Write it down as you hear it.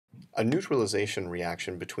A neutralization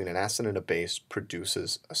reaction between an acid and a base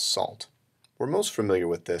produces a salt. We're most familiar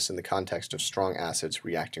with this in the context of strong acids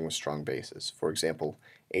reacting with strong bases. For example,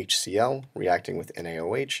 HCl reacting with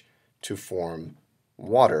NaOH to form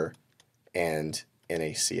water and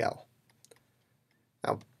NaCl.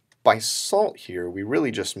 Now, by salt here, we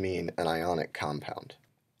really just mean an ionic compound.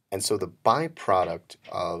 And so the byproduct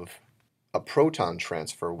of a proton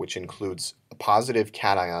transfer, which includes a positive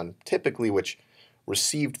cation, typically which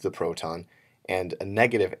received the proton, and a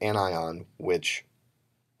negative anion, which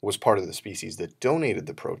was part of the species that donated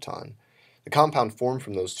the proton, the compound formed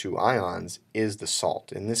from those two ions is the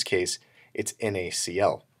salt. In this case, it's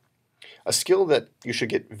NaCl. A skill that you should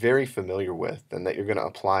get very familiar with and that you're going to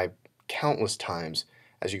apply countless times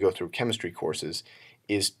as you go through chemistry courses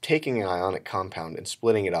is taking an ionic compound and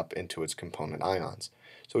splitting it up into its component ions.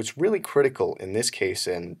 So it's really critical in this case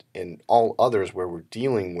and in all others where we're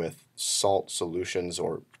dealing with salt solutions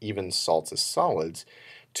or even salts as solids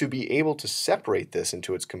to be able to separate this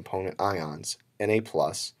into its component ions, Na+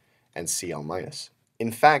 and Cl-.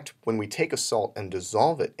 In fact, when we take a salt and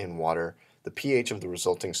dissolve it in water, the pH of the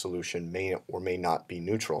resulting solution may or may not be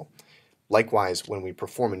neutral. Likewise, when we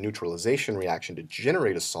perform a neutralization reaction to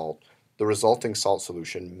generate a salt, the resulting salt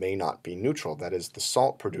solution may not be neutral. That is, the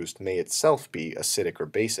salt produced may itself be acidic or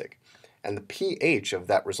basic. And the pH of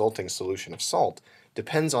that resulting solution of salt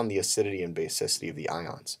depends on the acidity and basicity of the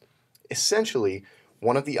ions. Essentially,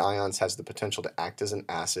 one of the ions has the potential to act as an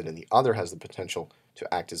acid and the other has the potential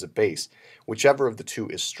to act as a base. Whichever of the two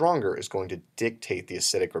is stronger is going to dictate the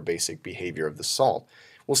acidic or basic behavior of the salt.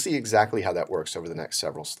 We'll see exactly how that works over the next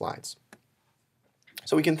several slides.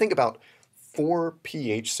 So we can think about 4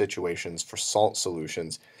 pH situations for salt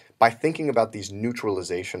solutions by thinking about these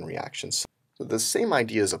neutralization reactions. So the same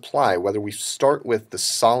ideas apply whether we start with the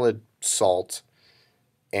solid salt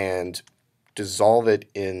and dissolve it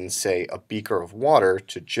in, say, a beaker of water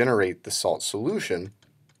to generate the salt solution,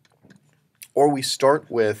 or we start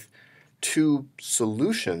with 2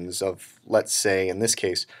 solutions of, let's say, in this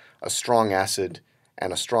case, a strong acid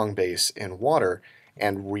and a strong base in water,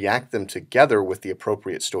 and react them together with the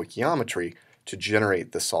appropriate stoichiometry to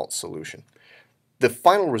generate the salt solution. The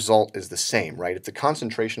final result is the same, right? If the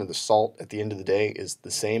concentration of the salt at the end of the day is the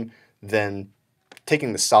same, then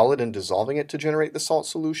taking the solid and dissolving it to generate the salt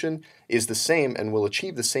solution is the same and will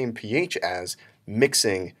achieve the same pH as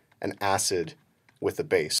mixing an acid with a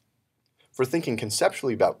base. For thinking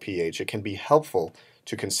conceptually about pH, it can be helpful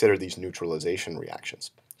to consider these neutralization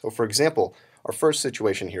reactions. So for example, our first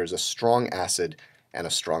situation here is a strong acid and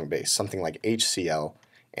a strong base, something like HCl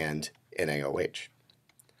and NaOH.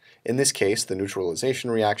 In this case, the neutralization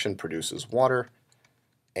reaction produces water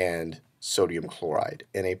and sodium chloride,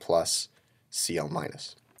 Na+, Cl-.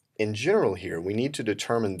 In general here, we need to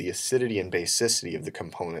determine the acidity and basicity of the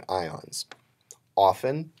component ions.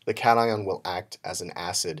 Often, the cation will act as an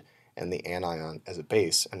acid and the anion as a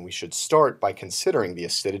base, and we should start by considering the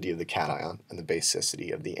acidity of the cation and the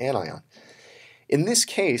basicity of the anion. In this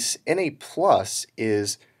case, Na+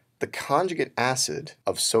 is the conjugate acid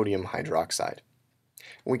of sodium hydroxide.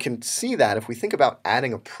 We can see that if we think about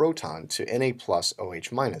adding a proton to Na+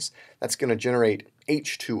 OH-. That's going to generate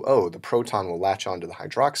H2O. The proton will latch onto the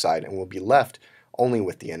hydroxide and we'll be left only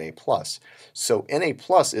with the Na+. So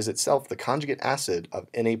Na+ is itself the conjugate acid of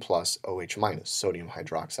Na+ OH-, sodium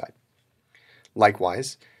hydroxide.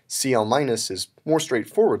 Likewise, Cl- is more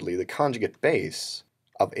straightforwardly the conjugate base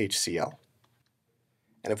of HCl.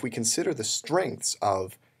 And if we consider the strengths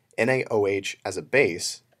of NaOH as a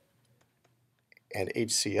base and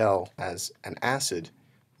HCl as an acid,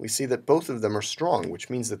 we see that both of them are strong,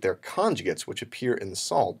 which means that their conjugates, which appear in the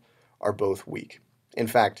salt, are both weak. In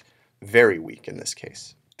fact, very weak in this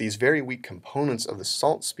case. These very weak components of the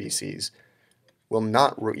salt species will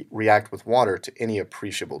not react with water to any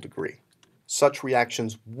appreciable degree. Such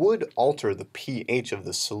reactions would alter the pH of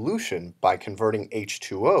the solution by converting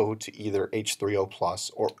H2O to either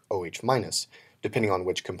H3O+ or OH-, depending on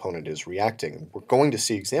which component is reacting. We're going to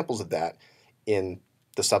see examples of that in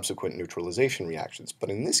the subsequent neutralization reactions. But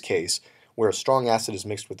in this case, where a strong acid is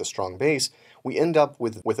mixed with a strong base, we end up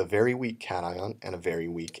with a very weak cation and a very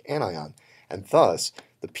weak anion. And thus,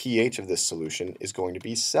 the pH of this solution is going to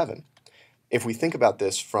be 7. If we think about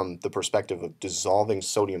this from the perspective of dissolving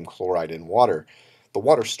sodium chloride in water, the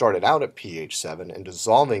water started out at pH 7, and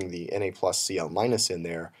dissolving the Na+ Cl- in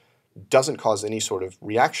there doesn't cause any sort of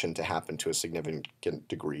reaction to happen to a significant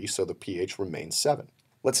degree, so the pH remains 7.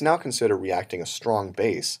 Let's now consider reacting a strong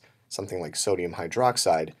base, something like sodium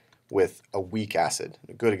hydroxide, with a weak acid.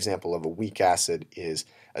 A good example of a weak acid is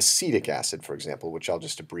acetic acid, for example, which I'll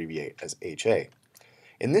just abbreviate as HA.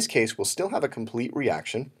 In this case, we'll still have a complete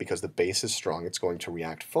reaction because the base is strong, it's going to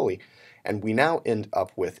react fully, and we now end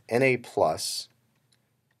up with Na plus,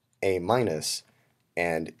 A minus,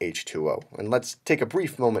 and H2O. And let's take a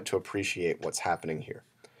brief moment to appreciate what's happening here.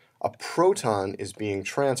 A proton is being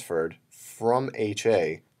transferred from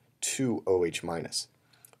HA to OH minus.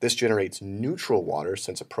 This generates neutral water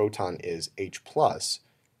since a proton is H plus.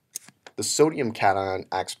 The sodium cation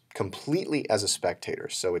acts completely as a spectator,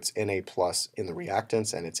 so it's Na plus in the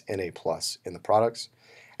reactants and it's Na plus in the products.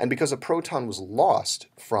 And because a proton was lost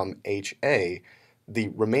from HA, the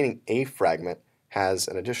remaining A fragment has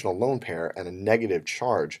an additional lone pair and a negative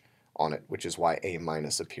charge on it, which is why A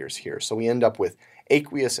minus appears here. So we end up with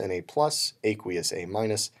aqueous Na plus, aqueous A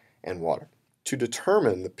minus, and water. To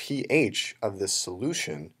determine the pH of this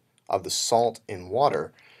solution of the salt in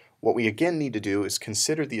water, what we again need to do is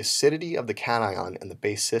consider the acidity of the cation and the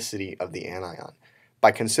basicity of the anion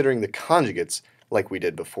by considering the conjugates like we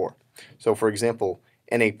did before. So for example,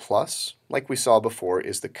 Na plus, like we saw before,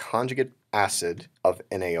 is the conjugate acid of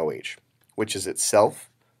NaOH, which is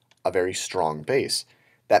itself a very strong base.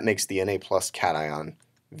 That makes the Na plus cation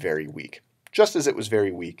very weak, just as it was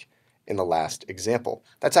very weak in the last example.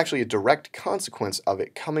 That's actually a direct consequence of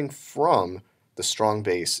it coming from the strong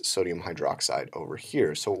base sodium hydroxide over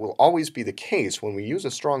here. So it will always be the case when we use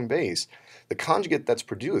a strong base, the conjugate that's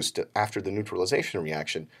produced after the neutralization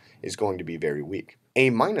reaction is going to be very weak. A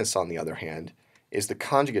minus, on the other hand, is the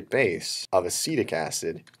conjugate base of acetic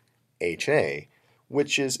acid, HA,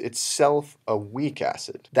 which is itself a weak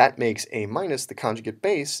acid. That makes A minus, the conjugate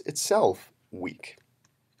base, itself weak.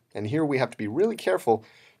 And here we have to be really careful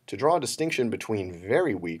to draw a distinction between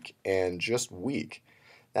very weak and just weak.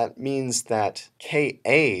 That means that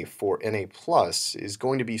Ka for Na plus is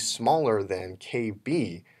going to be smaller than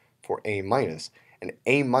Kb for A minus, and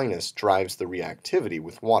A minus drives the reactivity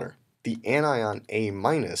with water. The anion A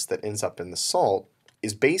minus that ends up in the salt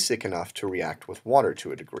is basic enough to react with water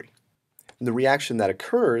to a degree. The reaction that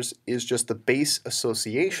occurs is just the base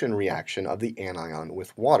association reaction of the anion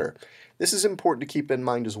with water. This is important to keep in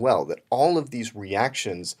mind as well, that all of these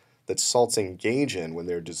reactions that salts engage in when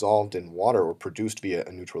they're dissolved in water or produced via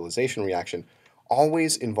a neutralization reaction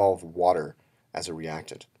always involve water as a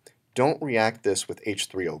reactant. Don't react this with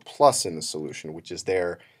H3O plus in the solution, which is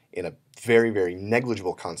there in a very, very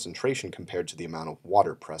negligible concentration compared to the amount of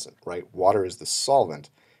water present, right? Water is the solvent,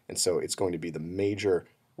 and so it's going to be the major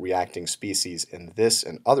reacting species in this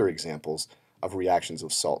and other examples of reactions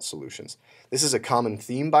of salt solutions. This is a common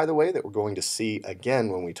theme, by the way, that we're going to see again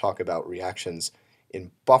when we talk about reactions in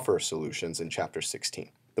buffer solutions in chapter 16.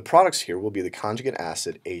 The products here will be the conjugate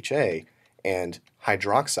acid HA and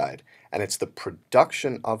hydroxide, and it's the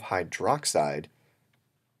production of hydroxide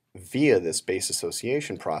via this base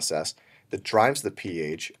association process that drives the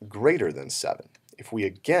pH greater than 7. If we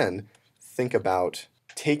again think about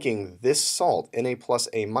taking this salt, Na plus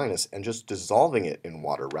A minus, and just dissolving it in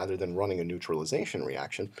water rather than running a neutralization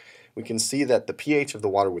reaction, we can see that the pH of the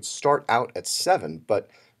water would start out at 7, but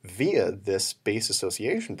via this base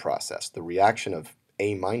association process, the reaction of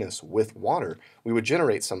A minus with water, we would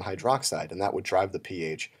generate some hydroxide, and that would drive the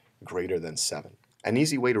pH greater than 7. An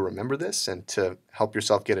easy way to remember this and to help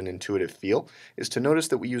yourself get an intuitive feel is to notice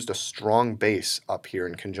that we used a strong base up here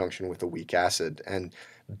in conjunction with a weak acid, and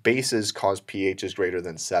bases cause pHs greater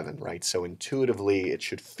than 7, right? So intuitively it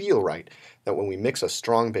should feel right that when we mix a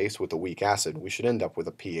strong base with a weak acid, we should end up with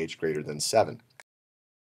a pH greater than 7.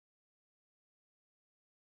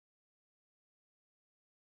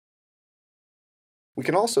 We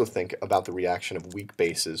can also think about the reaction of weak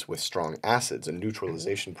bases with strong acids, a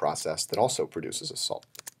neutralization process that also produces a salt.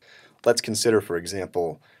 Let's consider, for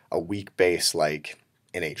example, a weak base like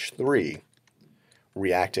NH3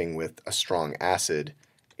 reacting with a strong acid,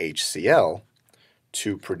 HCl,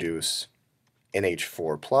 to produce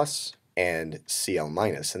NH4 plus and Cl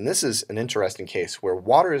minus. And this is an interesting case where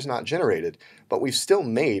water is not generated, but we've still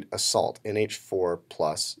made a salt, NH4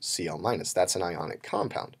 plus Cl minus. That's an ionic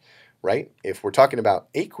compound, right? If we're talking about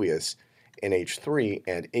aqueous NH3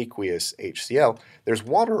 and aqueous HCl, there's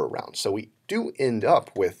water around. So we do end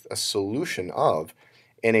up with a solution of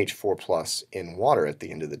NH4 plus in water at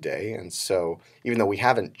the end of the day. And so even though we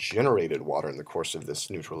haven't generated water in the course of this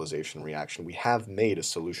neutralization reaction, we have made a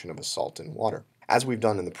solution of a salt in water. As we've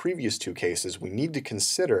done in the previous two cases, we need to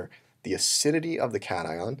consider the acidity of the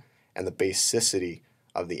cation and the basicity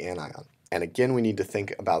of the anion. And again, we need to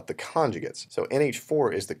think about the conjugates. So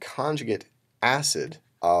NH4 is the conjugate acid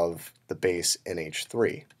of the base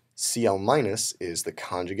NH3. Cl minus is the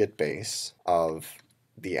conjugate base of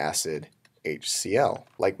the acid HCl.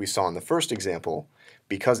 Like we saw in the first example,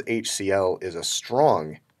 because HCl is a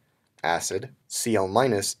strong acid, Cl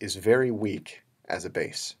minus is very weak as a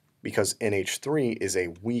base. Because NH3 is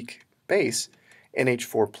a weak base,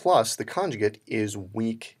 NH4 plus, the conjugate, is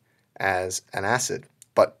weak as an acid.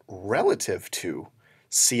 But relative to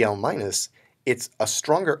Cl minus, it's a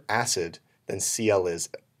stronger acid than Cl is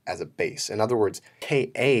as a base. In other words,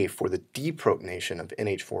 Ka for the deprotonation of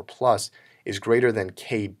NH4 plus is greater than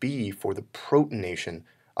Kb for the protonation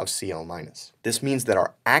of Cl minus. This means that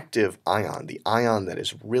our active ion, the ion that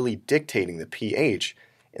is really dictating the pH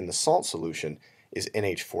in the salt solution, is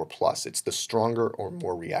NH4 plus. It's the stronger or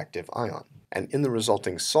more reactive ion. And in the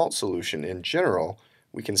resulting salt solution in general,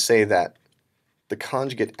 we can say that the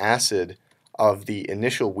conjugate acid of the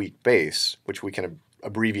initial weak base, which we can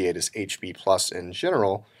abbreviate as Hb plus in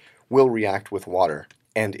general, will react with water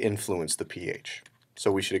and influence the pH.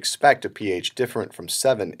 So we should expect a pH different from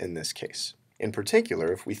 7 in this case. In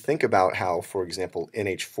particular, if we think about how, for example,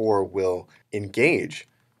 NH4 will engage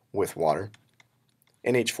with water,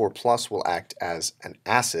 NH4 plus will act as an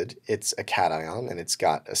acid. It's a cation and it's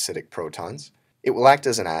got acidic protons. It will act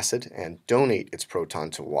as an acid and donate its proton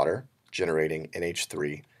to water, generating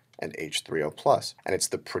NH3 and H3O plus. And it's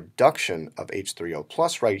the production of H3O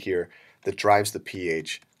plus right here that drives the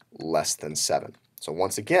pH less than 7. So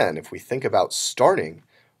once again, if we think about starting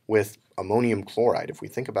with ammonium chloride, if we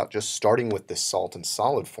think about just starting with this salt in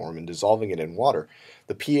solid form and dissolving it in water,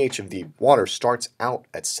 the pH of the water starts out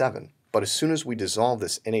at 7. But as soon as we dissolve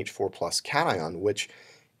this NH4 plus cation, which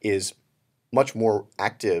is much more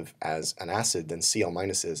active as an acid than Cl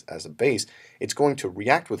minus is as a base, it's going to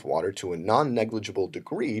react with water to a non-negligible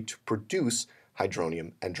degree to produce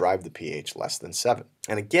hydronium and drive the pH less than 7.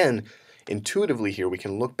 And again, intuitively here we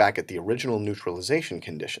can look back at the original neutralization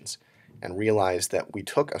conditions and realize that we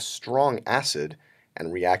took a strong acid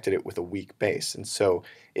and reacted it with a weak base. And so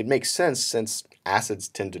it makes sense, since acids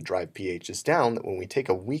tend to drive pHs down, that when we take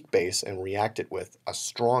a weak base and react it with a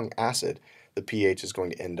strong acid, the pH is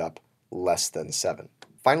going to end up less than 7.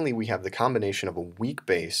 Finally, we have the combination of a weak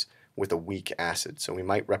base with a weak acid. So we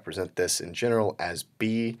might represent this in general as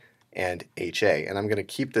B and HA. And I'm going to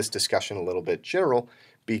keep this discussion a little bit general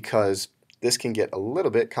because this can get a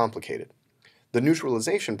little bit complicated. The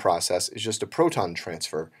neutralization process is just a proton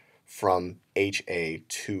transfer from HA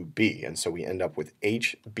to B, and so we end up with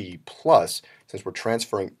HB plus, since we're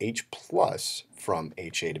transferring H plus from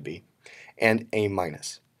HA to B, and A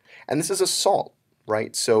minus. And this is a salt,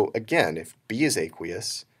 right? So again, if B is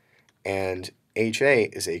aqueous and HA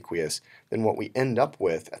is aqueous, then what we end up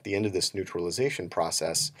with at the end of this neutralization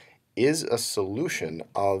process is a solution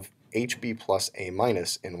of HB plus A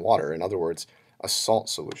minus in water, in other words, a salt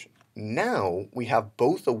solution. Now we have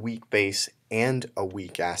both a weak base and a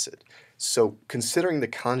weak acid. So considering the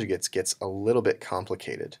conjugates gets a little bit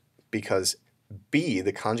complicated because B,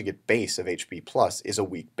 the conjugate base of HB plus, is a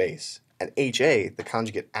weak base, and HA, the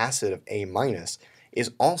conjugate acid of A minus,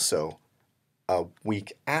 is also a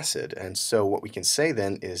weak acid. And so what we can say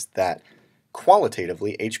then is that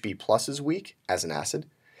qualitatively HB plus is weak as an acid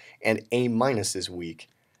and A minus is weak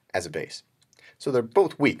as a base. So they're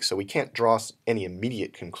both weak, so we can't draw any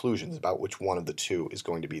immediate conclusions about which one of the two is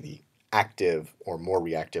going to be the active or more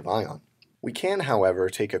reactive ion. We can, however,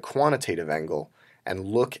 take a quantitative angle and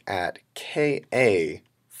look at Ka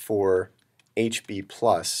for HB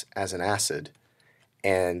plus as an acid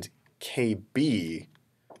and Kb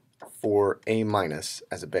for A minus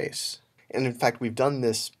as a base. And in fact, we've done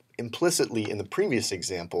this implicitly in the previous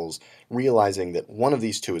examples, realizing that one of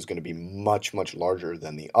these two is going to be much, much larger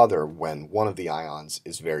than the other when one of the ions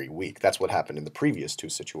is very weak. That's what happened in the previous two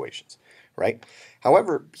situations, right?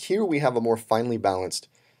 However, here we have a more finely balanced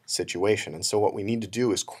situation, and so what we need to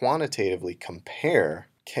do is quantitatively compare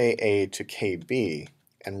Ka to Kb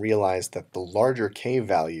and realize that the larger K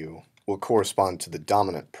value will correspond to the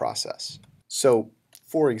dominant process. So,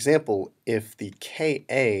 for example, if the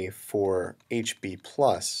Ka for Hb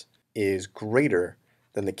plus is greater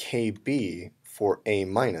than the Kb for A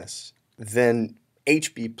minus, then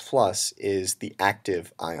Hb plus is the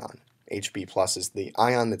active ion. Hb plus is the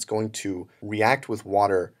ion that's going to react with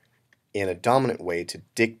water in a dominant way to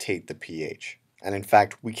dictate the pH. And in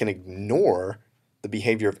fact, we can ignore the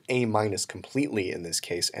behavior of A minus completely in this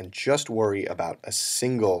case and just worry about a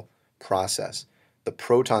single process, the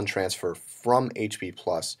proton transfer from Hb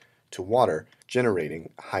plus to water,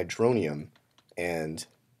 generating hydronium and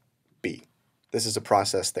B. This is a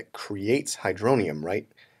process that creates hydronium, right?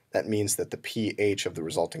 That means that the pH of the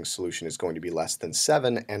resulting solution is going to be less than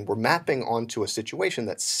 7, and we're mapping onto a situation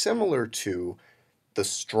that's similar to the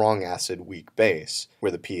strong acid weak base,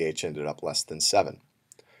 where the pH ended up less than 7.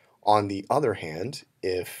 On the other hand,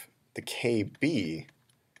 if the Kb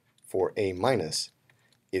for A minus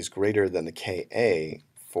is greater than the Ka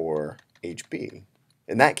for Hb.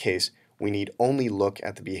 In that case, we need only look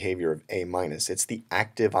at the behavior of A-. It's the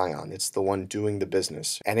active ion. It's the one doing the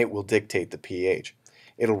business, and it will dictate the pH.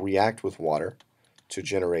 It'll react with water to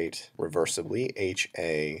generate reversibly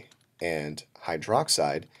Ha and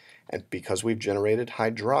hydroxide, and because we've generated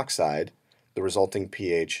hydroxide, the resulting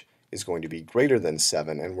pH is going to be greater than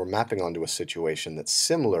 7, and we're mapping onto a situation that's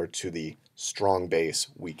similar to the strong base,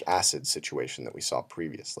 weak acid situation that we saw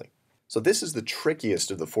previously. So this is the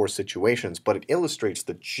trickiest of the four situations, but it illustrates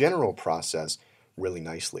the general process really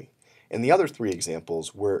nicely. In the other three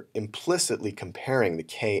examples, we're implicitly comparing the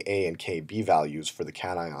Ka and Kb values for the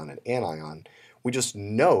cation and anion. We just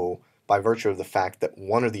know, by virtue of the fact that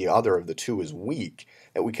one or the other of the two is weak,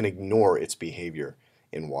 that we can ignore its behavior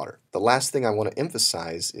in water. The last thing I want to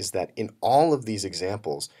emphasize is that in all of these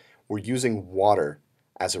examples, we're using water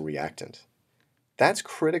as a reactant. That's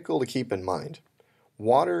critical to keep in mind.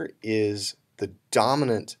 Water is the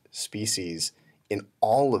dominant species in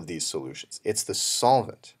all of these solutions. It's the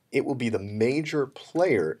solvent. It will be the major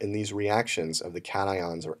player in these reactions of the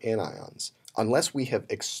cations or anions. Unless we have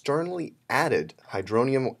externally added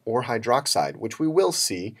hydronium or hydroxide, which we will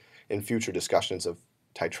see in future discussions of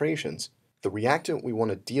titrations, the reactant we want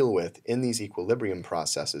to deal with in these equilibrium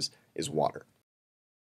processes is water.